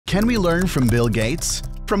Can we learn from Bill Gates?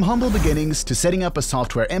 From humble beginnings to setting up a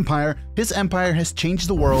software empire, his empire has changed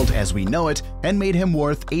the world as we know it and made him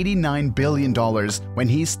worth $89 billion when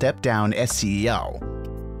he stepped down as CEO.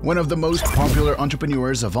 One of the most popular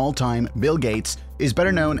entrepreneurs of all time, Bill Gates, is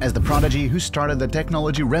better known as the prodigy who started the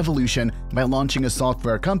technology revolution by launching a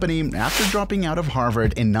software company after dropping out of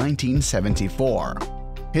Harvard in 1974.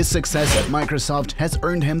 His success at Microsoft has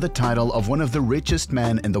earned him the title of one of the richest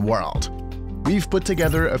men in the world. We've put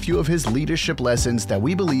together a few of his leadership lessons that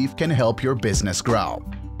we believe can help your business grow.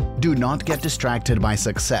 Do not get distracted by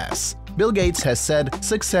success. Bill Gates has said,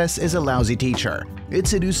 "Success is a lousy teacher. It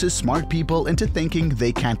seduces smart people into thinking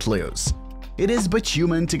they can't lose." It is but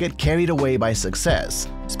human to get carried away by success,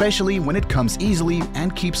 especially when it comes easily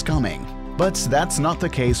and keeps coming. But that's not the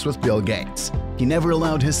case with Bill Gates. He never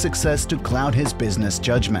allowed his success to cloud his business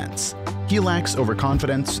judgments. He lacks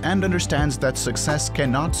overconfidence and understands that success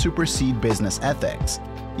cannot supersede business ethics.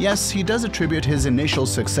 Yes, he does attribute his initial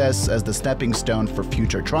success as the stepping stone for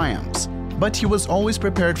future triumphs, but he was always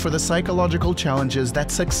prepared for the psychological challenges that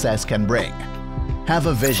success can bring. Have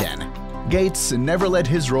a vision. Gates never let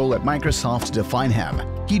his role at Microsoft define him.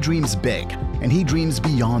 He dreams big, and he dreams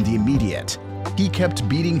beyond the immediate. He kept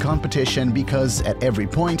beating competition because at every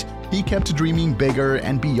point, he kept dreaming bigger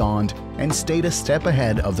and beyond and stayed a step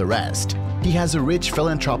ahead of the rest. He has a rich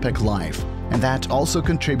philanthropic life, and that also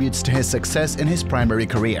contributes to his success in his primary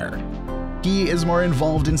career. He is more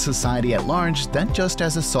involved in society at large than just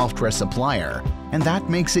as a software supplier, and that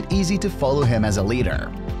makes it easy to follow him as a leader.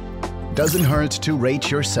 Doesn't hurt to rate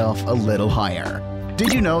yourself a little higher.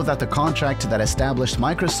 Did you know that the contract that established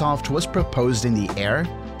Microsoft was proposed in the air?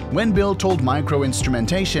 When Bill told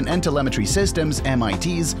Microinstrumentation and Telemetry Systems,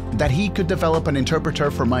 MITs, that he could develop an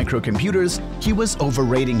interpreter for microcomputers, he was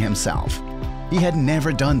overrating himself. He had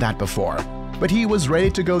never done that before, but he was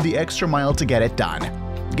ready to go the extra mile to get it done.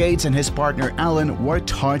 Gates and his partner Alan worked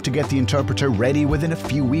hard to get the interpreter ready within a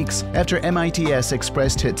few weeks after MITS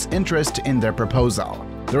expressed its interest in their proposal.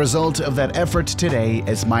 The result of that effort today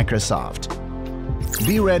is Microsoft.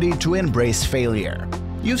 Be ready to embrace failure.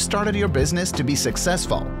 You've started your business to be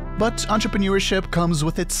successful, but entrepreneurship comes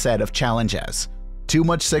with its set of challenges. Too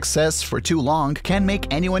much success for too long can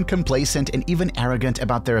make anyone complacent and even arrogant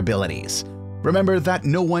about their abilities. Remember that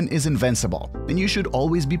no one is invincible, and you should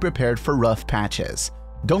always be prepared for rough patches.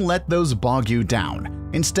 Don't let those bog you down.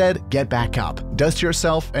 Instead, get back up, dust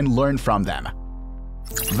yourself, and learn from them.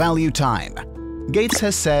 Value time. Gates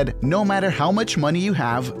has said, no matter how much money you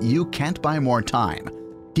have, you can't buy more time.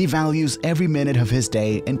 He values every minute of his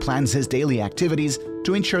day and plans his daily activities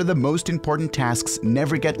to ensure the most important tasks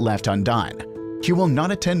never get left undone. He will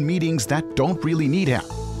not attend meetings that don't really need him.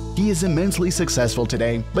 He is immensely successful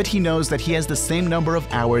today, but he knows that he has the same number of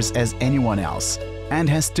hours as anyone else and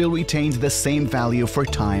has still retained the same value for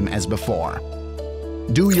time as before.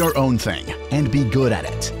 Do your own thing and be good at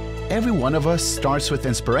it. Every one of us starts with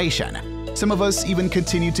inspiration. Some of us even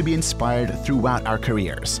continue to be inspired throughout our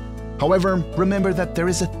careers. However, remember that there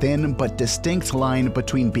is a thin but distinct line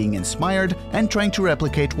between being inspired and trying to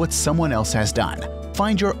replicate what someone else has done.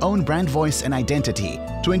 Find your own brand voice and identity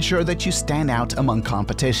to ensure that you stand out among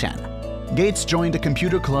competition. Gates joined a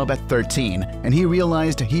computer club at 13 and he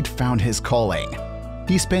realized he'd found his calling.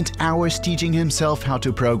 He spent hours teaching himself how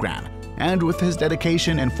to program, and with his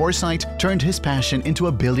dedication and foresight turned his passion into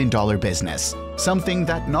a billion-dollar business, something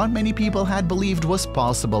that not many people had believed was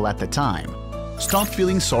possible at the time. Stop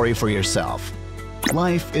feeling sorry for yourself.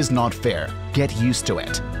 Life is not fair. Get used to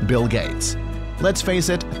it. Bill Gates. Let's face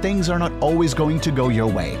it, things are not always going to go your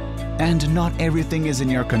way, and not everything is in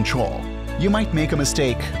your control. You might make a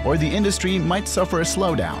mistake, or the industry might suffer a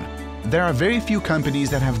slowdown. There are very few companies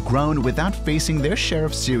that have grown without facing their share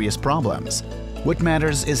of serious problems. What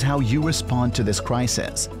matters is how you respond to this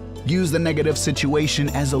crisis. Use the negative situation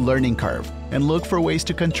as a learning curve and look for ways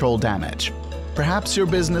to control damage. Perhaps your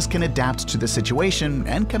business can adapt to the situation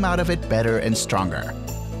and come out of it better and stronger.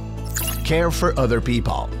 Care for other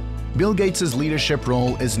people. Bill Gates' leadership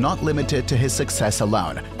role is not limited to his success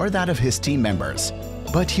alone or that of his team members,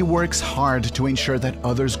 but he works hard to ensure that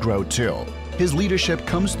others grow too. His leadership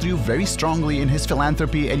comes through very strongly in his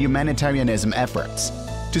philanthropy and humanitarianism efforts.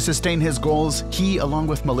 To sustain his goals, he, along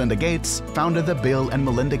with Melinda Gates, founded the Bill and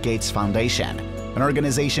Melinda Gates Foundation, an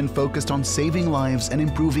organization focused on saving lives and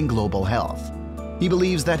improving global health. He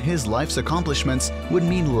believes that his life's accomplishments would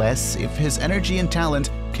mean less if his energy and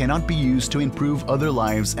talent cannot be used to improve other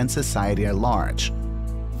lives and society at large.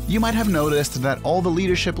 You might have noticed that all the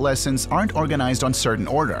leadership lessons aren't organized on certain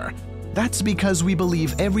order. That's because we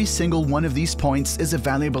believe every single one of these points is a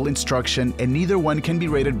valuable instruction and neither one can be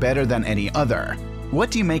rated better than any other.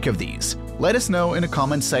 What do you make of these? Let us know in the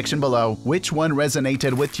comments section below which one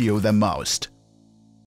resonated with you the most.